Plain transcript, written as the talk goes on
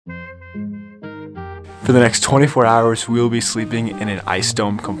For the next 24 hours, we will be sleeping in an ice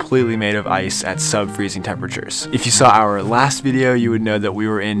dome completely made of ice at sub-freezing temperatures. If you saw our last video, you would know that we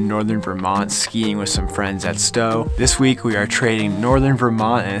were in northern Vermont skiing with some friends at Stowe. This week, we are trading northern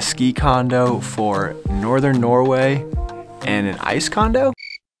Vermont and a ski condo for northern Norway and an ice condo?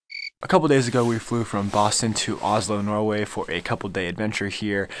 A couple days ago, we flew from Boston to Oslo, Norway for a couple-day adventure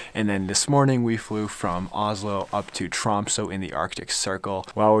here, and then this morning we flew from Oslo up to Tromso in the Arctic Circle.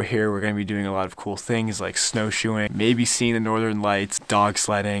 While we're here, we're going to be doing a lot of cool things like snowshoeing, maybe seeing the northern lights, dog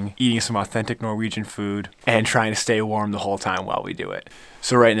sledding, eating some authentic Norwegian food, and trying to stay warm the whole time while we do it.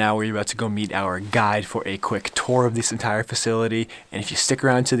 So right now we're about to go meet our guide for a quick tour of this entire facility, and if you stick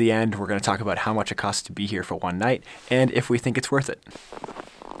around to the end, we're going to talk about how much it costs to be here for one night, and if we think it's worth it.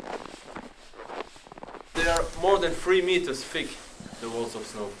 They are more than 3 meters thick, the walls of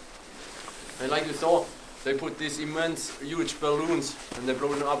snow. And like you saw, they put these immense, huge balloons and they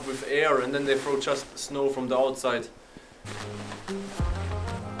blow them up with air and then they throw just snow from the outside.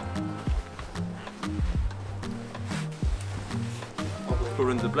 Pour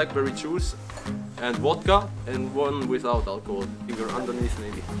in the blackberry juice and vodka and one without alcohol. Finger underneath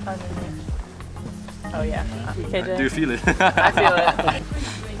maybe. Underneath. Oh yeah. Okay, Do you feel it? I feel it.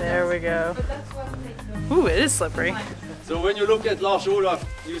 There we go. Ooh, it is slippery. So when you look at Lars Olaf,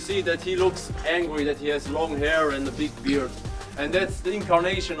 you see that he looks angry, that he has long hair and a big beard. And that's the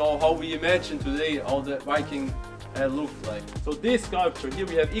incarnation of how we imagine today how the Viking looked like. So this sculpture, here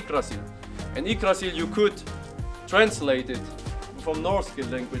we have Yggdrasil. And Yggdrasil you could translate it from Norse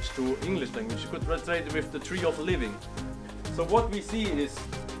language to English language. You could translate it with the tree of living. So what we see is,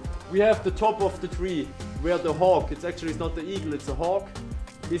 we have the top of the tree where the hawk, it's not the eagle, it's a hawk,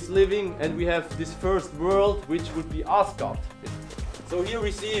 is living, and we have this first world which would be Asgard. So here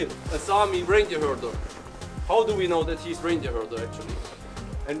we see a Sami reindeer herder. How do we know that he's reindeer herder actually?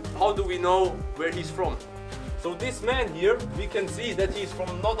 And how do we know where he's from? So this man here, we can see that he's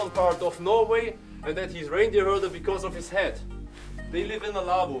from northern part of Norway and that he's reindeer herder because of his head. They live in a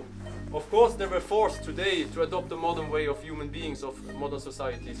labo. Of course they were forced today to adopt the modern way of human beings, of modern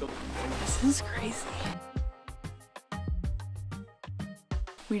society. So this is crazy.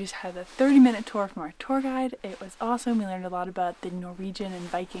 We just had a 30-minute tour from our tour guide. It was awesome. We learned a lot about the Norwegian and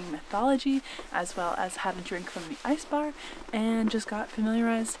Viking mythology, as well as how to drink from the ice bar, and just got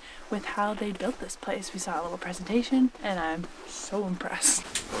familiarized with how they built this place. We saw a little presentation, and I'm so impressed.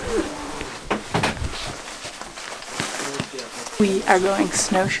 We are going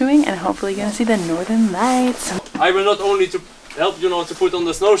snowshoeing and hopefully gonna see the northern lights. I will not only to help you to put on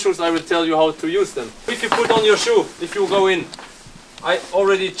the snowshoes, I will tell you how to use them. If you put on your shoe, if you go in, I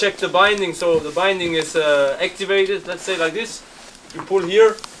already checked the binding, so the binding is activated, let's say like this. You pull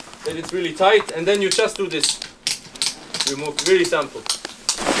here, then it's really tight, and then you just do this. Remove, really simple.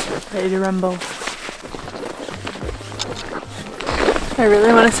 Ready to rumble. I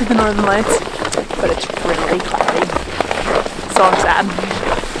really want to see the northern lights, but it's really cloudy. So I'm sad.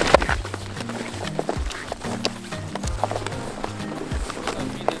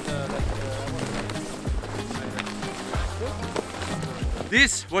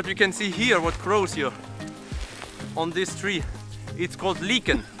 This, what you can see here, what grows here on this tree, it's called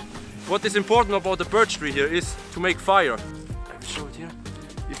lichen. What is important about the birch tree here is to make fire. I will show it here.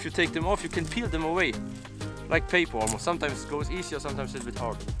 If you take them off, you can peel them away, like paper almost. Sometimes it goes easier, sometimes a little bit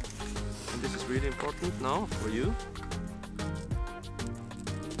harder. And this is really important now for you.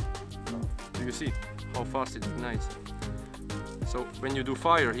 Do you see how fast it ignites? So when you do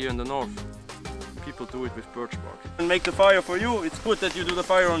fire here in the north, people do it with birch bark. And make the fire for you, it's good that you do the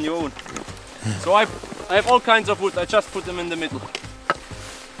fire on your own. So I have all kinds of wood, I just put them in the middle.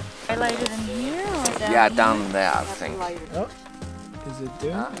 I light it in here or down? Yeah, down there, I think. Oh, is it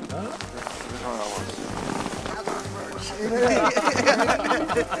doing?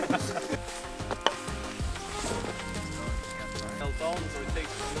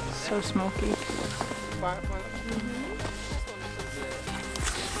 So smoky.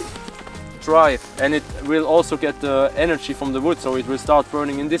 Dry, and it will also get the energy from the wood, so it will start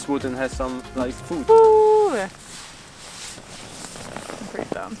burning in this wood and has some like food. Ooh. I'm pretty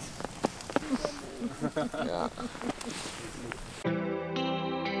dumb. Yeah.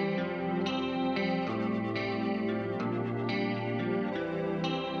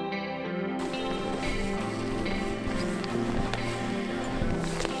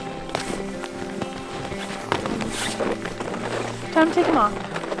 Time to take them off.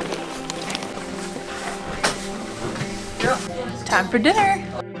 Time for dinner.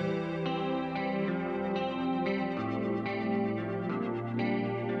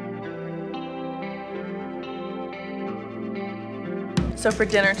 So for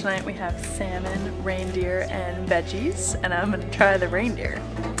dinner tonight we have salmon, reindeer, and veggies, and I'm gonna try the reindeer.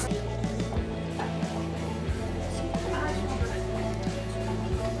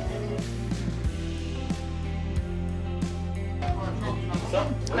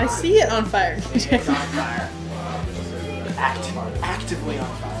 I see it on fire. It's on fire. Actively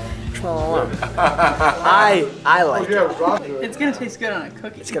on fire. I like it. It's gonna taste good on a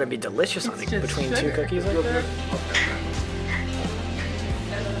cookie. It's gonna be delicious on between two cookies like that.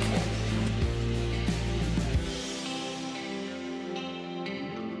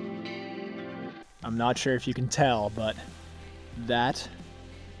 I'm not sure if you can tell, but that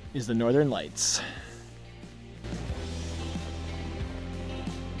is the Northern Lights.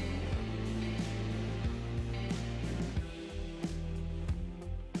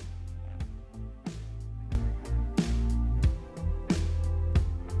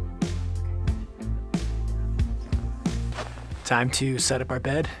 Time to set up our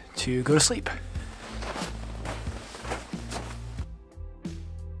bed to go to sleep.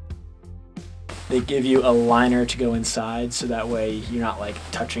 They give you a liner to go inside, so that way you're not like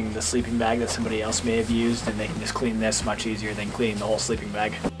touching the sleeping bag that somebody else may have used, and they can just clean this much easier than cleaning the whole sleeping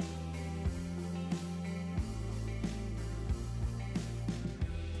bag.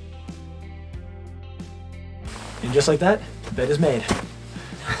 And just like that, the bed is made.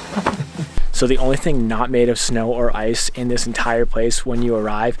 So the only thing not made of snow or ice in this entire place when you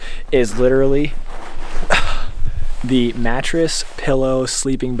arrive is literally the mattress, pillow,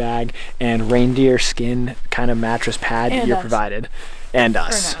 sleeping bag, and reindeer skin kind of mattress pad that you're provided. And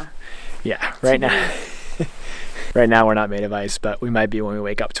us. For now. Yeah, right now. Right now we're not made of ice, but we might be when we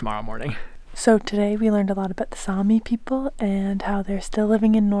wake up tomorrow morning. So today we learned a lot about the Sami people and how they're still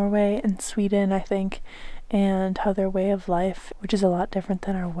living in Norway and Sweden, I think, and how their way of life, which is a lot different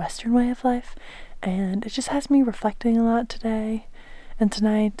than our Western way of life. And it just has me reflecting a lot today and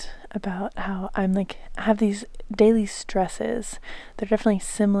tonight about how I'm like, I have these daily stresses. They're definitely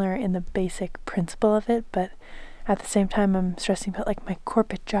similar in the basic principle of it, but at the same time I'm stressing about like my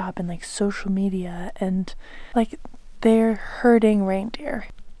corporate job and like social media, and like they're herding reindeer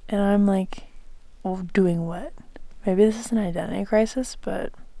and I'm like, well, doing what? Maybe this is an identity crisis,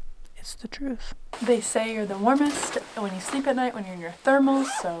 but it's the truth. They say you're the warmest when you sleep at night when you're in your thermals,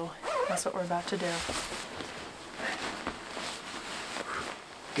 so that's what we're about to do.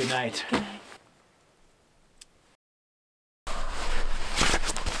 Good night. Good night.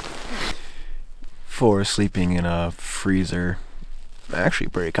 For sleeping in a freezer, actually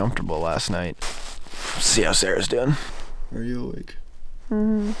pretty comfortable last night. See how Sarah's doing. Are you awake?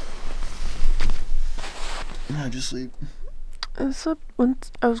 Mm-hmm. How'd you sleep? I slept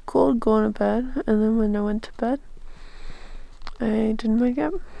once. I was cold going to bed, and then when I went to bed, I didn't wake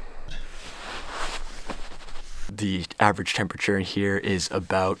up. The average temperature in here is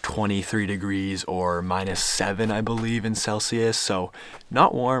about 23 degrees or -7, I believe, in Celsius. So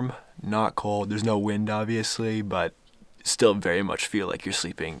not warm, not cold. There's no wind, obviously, but still very much feel like you're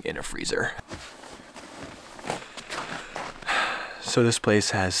sleeping in a freezer. So this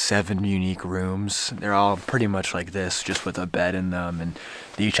place has 7 unique rooms. They're all pretty much like this, just with a bed in them, and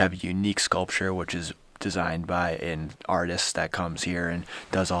they each have a unique sculpture, which is designed by an artist that comes here and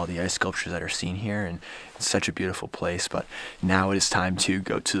does all the ice sculptures that are seen here, and it's such a beautiful place. But now it is time to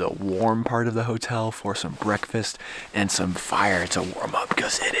go to the warm part of the hotel for some breakfast and some fire to warm up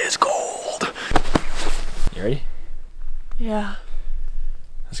because it is cold. You ready? Yeah.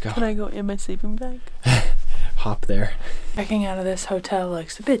 Let's go. Can I go in my sleeping bag? Hop there. Checking out of this hotel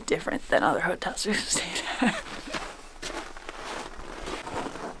looks a bit different than other hotels we've stayed at.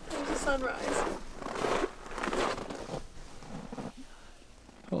 There's a sunrise.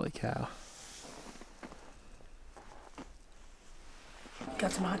 Holy cow.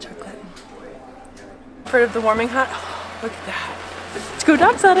 Got some hot chocolate. Part of the warming hut. Oh, look at that. Let's go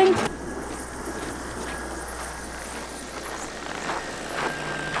dog sledding.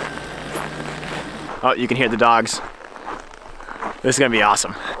 Oh, you can hear the dogs. This is gonna be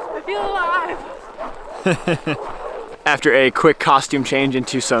awesome. I feel alive. After a quick costume change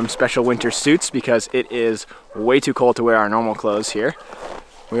into some special winter suits because it is way too cold to wear our normal clothes here,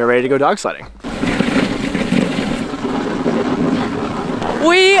 we are ready to go dog sledding.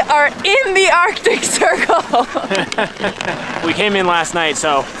 We are in the Arctic Circle. We came in last night,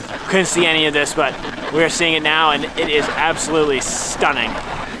 so couldn't see any of this, but we're seeing it now and it is absolutely stunning.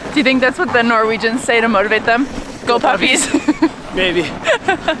 Do you think that's what the Norwegians say to motivate them? Go puppies. Maybe.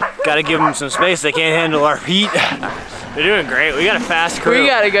 Gotta give them some space. They can't handle our heat. They're doing great. We got a fast crew. We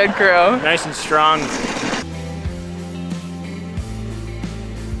got a good crew. Nice and strong.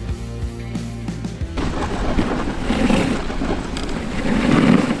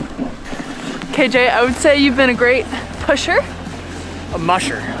 KJ, I would say you've been a great pusher. A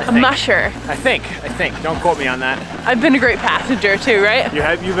musher. A musher. I think. Don't quote me on that. I've been a great passenger too, right?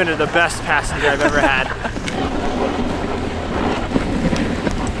 You've been the best passenger I've ever had.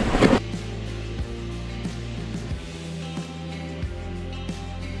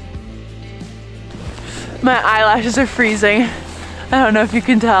 My eyelashes are freezing. I don't know if you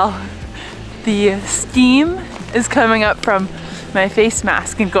can tell. The steam is coming up from my face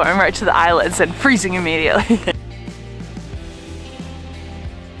mask and going right to the eyelids and freezing immediately.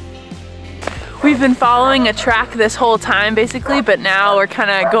 We've been following a track this whole time basically, but now we're kind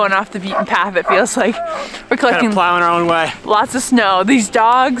of going off the beaten path. It feels like we're collecting, kind of plowing our own way. Lots of snow. These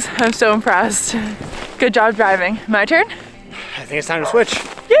dogs, I'm so impressed. Good job driving. My turn? I think it's time to switch.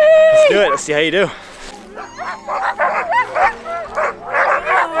 Yay! Let's do it. Let's see how you do.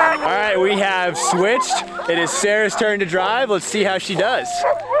 All right, we have switched. It is Sarah's turn to drive. Let's see how she does.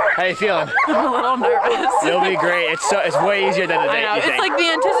 How you feeling? I'm a little nervous. You'll be great. It's way easier than the I know. It's like the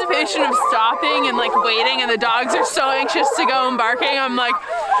anticipation of stopping and like waiting, and the dogs are so anxious to go and barking. I'm like,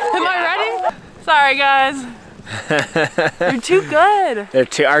 am I ready? Sorry, guys. They're too good.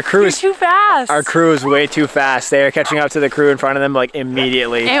 Our crew is too fast. Our crew is way too fast. They are catching up to the crew in front of them like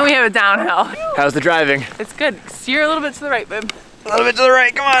immediately. And we have a downhill. How's the driving? It's good. Steer a little bit to the right, babe. A little bit to the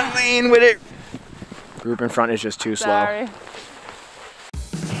right. Come on, lean with it. Group in front is just too slow. Sorry.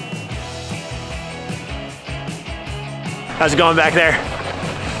 How's it going back there?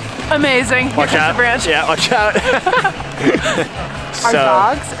 Amazing. Watch out. Branch. Yeah, watch out. Our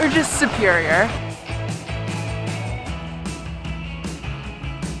dogs are just superior.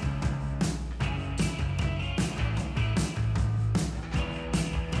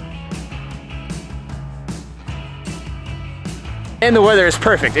 And the weather is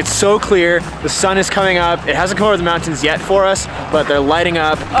perfect. It's so clear. The sun is coming up. It hasn't come over the mountains yet for us, but they're lighting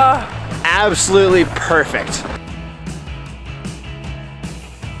up. Absolutely perfect.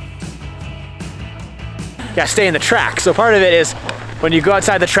 Yeah, stay in the track. So part of it is when you go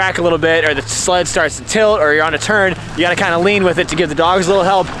outside the track a little bit, or the sled starts to tilt, or you're on a turn, you gotta kind of lean with it to give the dogs a little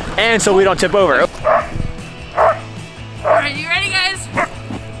help, and so we don't tip over. All right, you ready, guys?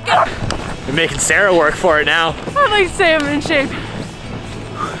 Go. We're making Sarah work for it now. I'd like to say I'm in shape.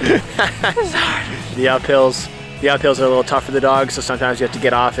 This is hard. The uphills are a little tough for the dogs, so sometimes you have to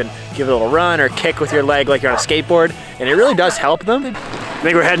get off and give it a little run or kick with your leg like you're on a skateboard, and it really does help them. I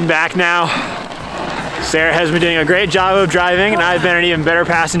think we're heading back now. Sarah has been doing a great job of driving, and I've been an even better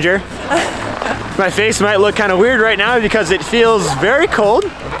passenger. My face might look kind of weird right now because it feels very cold.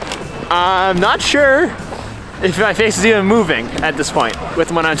 I'm not sure if my face is even moving at this point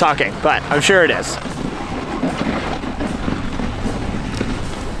with when I'm talking, but I'm sure it is.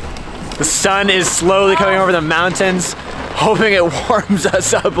 The sun is slowly coming over the mountains, hoping it warms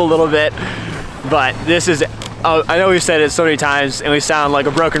us up a little bit. But this is, I know we've said it so many times and we sound like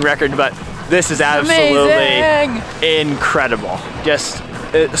a broken record, but this is absolutely incredible. Just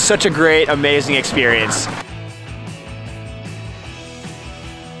such a great, amazing experience.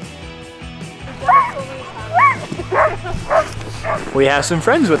 We have some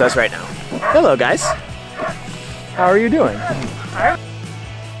friends with us right now. Hello, guys. How are you doing?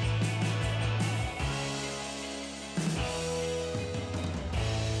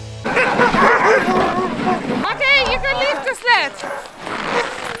 Okay, you can lift the sled.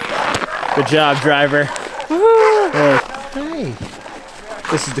 Good job, driver. Hey. Hey.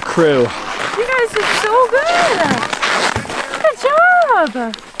 This is the crew. You guys did so good. Good job.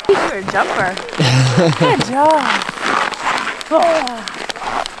 You're a jumper. Good job. Oh.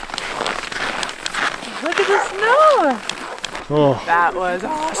 Look at the snow. Oh. That was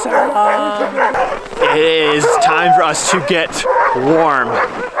awesome. It is time for us to get warm.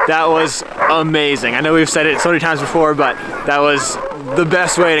 That was amazing. I know we've said it so many times before, but that was the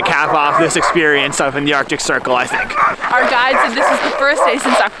best way to cap off this experience up in the Arctic Circle, I think. Our guide said this is the first day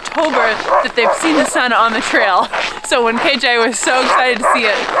since October that they've seen the sun on the trail. So when KJ was so excited to see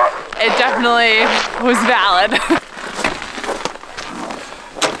it, it definitely was valid.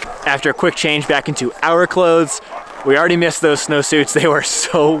 After a quick change back into our clothes, we already missed those snowsuits. They were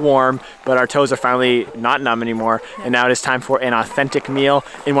so warm, but our toes are finally not numb anymore. And now it is time for an authentic meal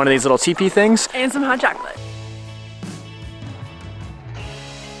in one of these little teepee things. And some hot chocolate.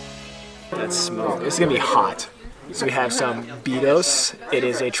 Let's smoke. This is gonna be hot. So we have some bitos. It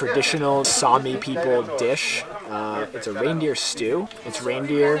is a traditional Sami people dish. It's a reindeer stew. It's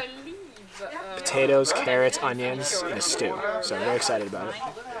reindeer, potatoes, carrots, onions in a stew. So I'm very excited about it.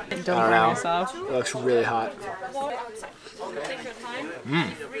 Don't burn yourself. It looks really hot.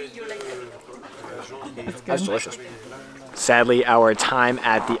 That's delicious. Sadly, our time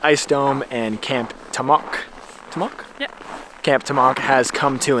at the Ice Dome and Camp Tamok, Yeah. Camp Tamok has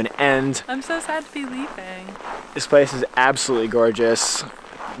come to an end. I'm so sad to be leaving. This place is absolutely gorgeous.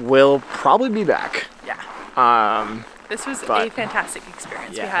 We'll probably be back. Yeah. This was a fantastic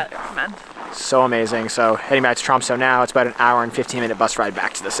experience. We highly recommend. So amazing. So heading back to Tromso now. It's about an hour and 15-minute bus ride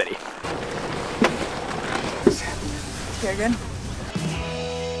back to the city. You're good.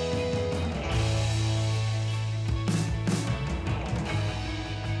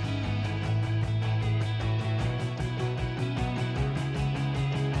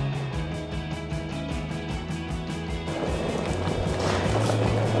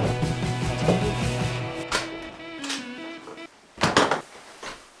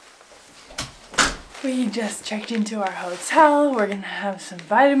 We just checked into our hotel. We're gonna have some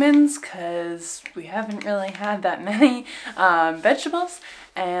vitamins because we haven't really had that many vegetables.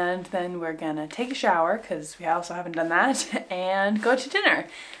 And then we're gonna take a shower because we also haven't done that and go to dinner.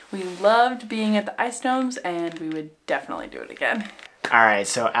 We loved being at the ice domes and we would definitely do it again. All right,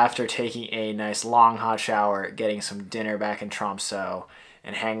 so after taking a nice long hot shower, getting some dinner back in Tromso,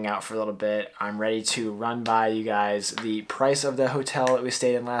 and hanging out for a little bit, I'm ready to run by you guys the price of the hotel that we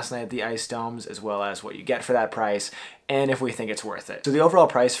stayed in last night at the Ice Domes, as well as what you get for that price, and if we think it's worth it. So the overall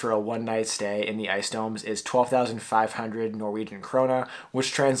price for a one-night stay in the Ice Domes is 12,500 Norwegian krona,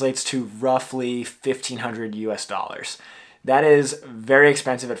 which translates to roughly 1,500 US dollars. That is very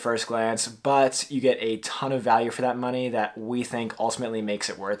expensive at first glance, but you get a ton of value for that money that we think ultimately makes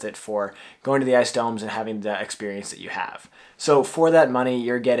it worth it for going to the Ice Domes and having the experience that you have. So for that money,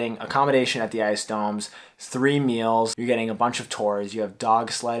 you're getting accommodation at the Ice Domes, 3 meals, you're getting a bunch of tours. You have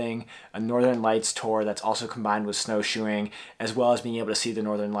dog sledding, a Northern Lights tour that's also combined with snowshoeing, as well as being able to see the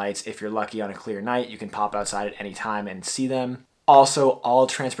Northern Lights. If you're lucky on a clear night, you can pop outside at any time and see them. Also, all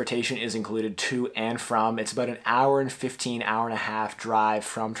transportation is included to and from. It's about an hour and 15, hour and a half drive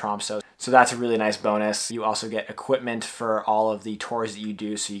from Tromso. So that's a really nice bonus. You also get equipment for all of the tours that you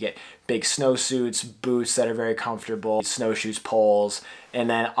do. So you get big snowsuits, boots that are very comfortable, snowshoes, poles, and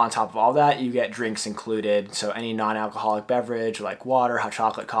then on top of all that, you get drinks included. So any non-alcoholic beverage like water, hot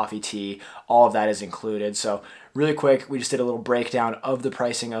chocolate, coffee, tea, all of that is included. So really quick, we just did a little breakdown of the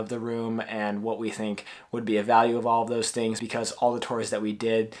pricing of the room and what we think would be a value of all of those things, because all the tours that we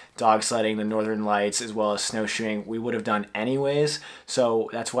did, dog sledding, the Northern Lights, as well as snowshoeing, we would have done anyways. So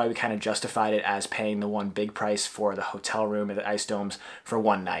that's why we kind of justified it as paying the one big price for the hotel room at the Ice Domes for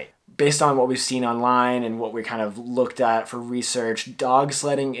one night. Based on what we've seen online and what we kind of looked at for research, dog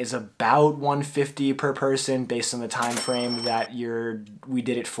sledding is about $150 per person based on the time frame that we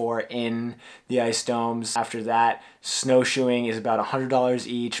did it for in the Ice Domes. After that, snowshoeing is about $100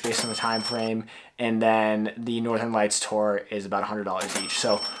 each based on the time frame, and then the Northern Lights tour is about $100 each.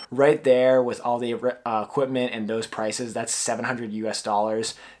 So right there with all the equipment and those prices, that's 700 US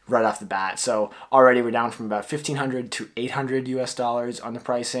dollars right off the bat. So already we're down from about 1,500 to 800 US dollars on the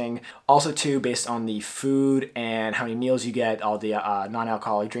pricing. Also too, based on the food and how many meals you get, all the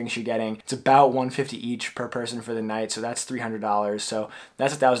non-alcoholic drinks you're getting, it's about $150 each per person for the night. So that's $300. So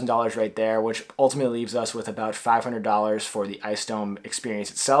that's $1,000 right there, which ultimately leaves us with about $500 for the Ice Dome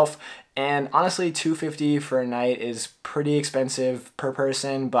experience itself. And honestly, $250 for a night is pretty expensive per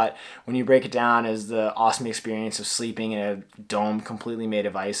person, but when you break it down as the awesome experience of sleeping in a dome completely made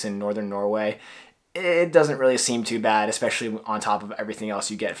of ice in northern Norway, it doesn't really seem too bad, especially on top of everything else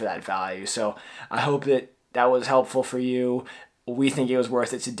you get for that value. So I hope that was helpful for you. We think it was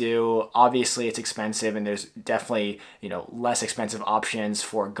worth it to do. Obviously, it's expensive, and there's definitely, less expensive options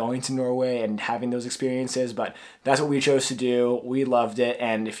for going to Norway and having those experiences, but that's what we chose to do. We loved it,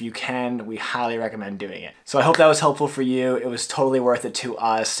 and if you can, we highly recommend doing it. So I hope that was helpful for you. It was totally worth it to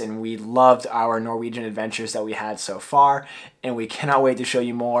us, and we loved our Norwegian adventures that we had so far, and we cannot wait to show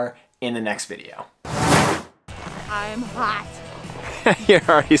you more in the next video. I'm hot. You're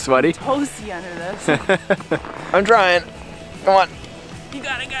already sweaty? Toasty under this. I'm trying. Come on. You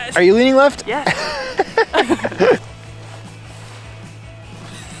got it, guys. Are you leaning left? Yes. I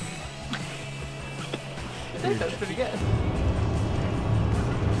think that's pretty good.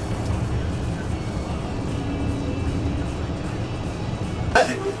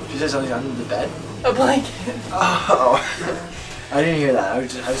 She said something under the bed? A blanket. Oh. I didn't hear that. I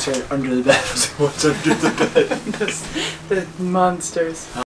just heard under the bed. I was like, what's under the bed? The monsters.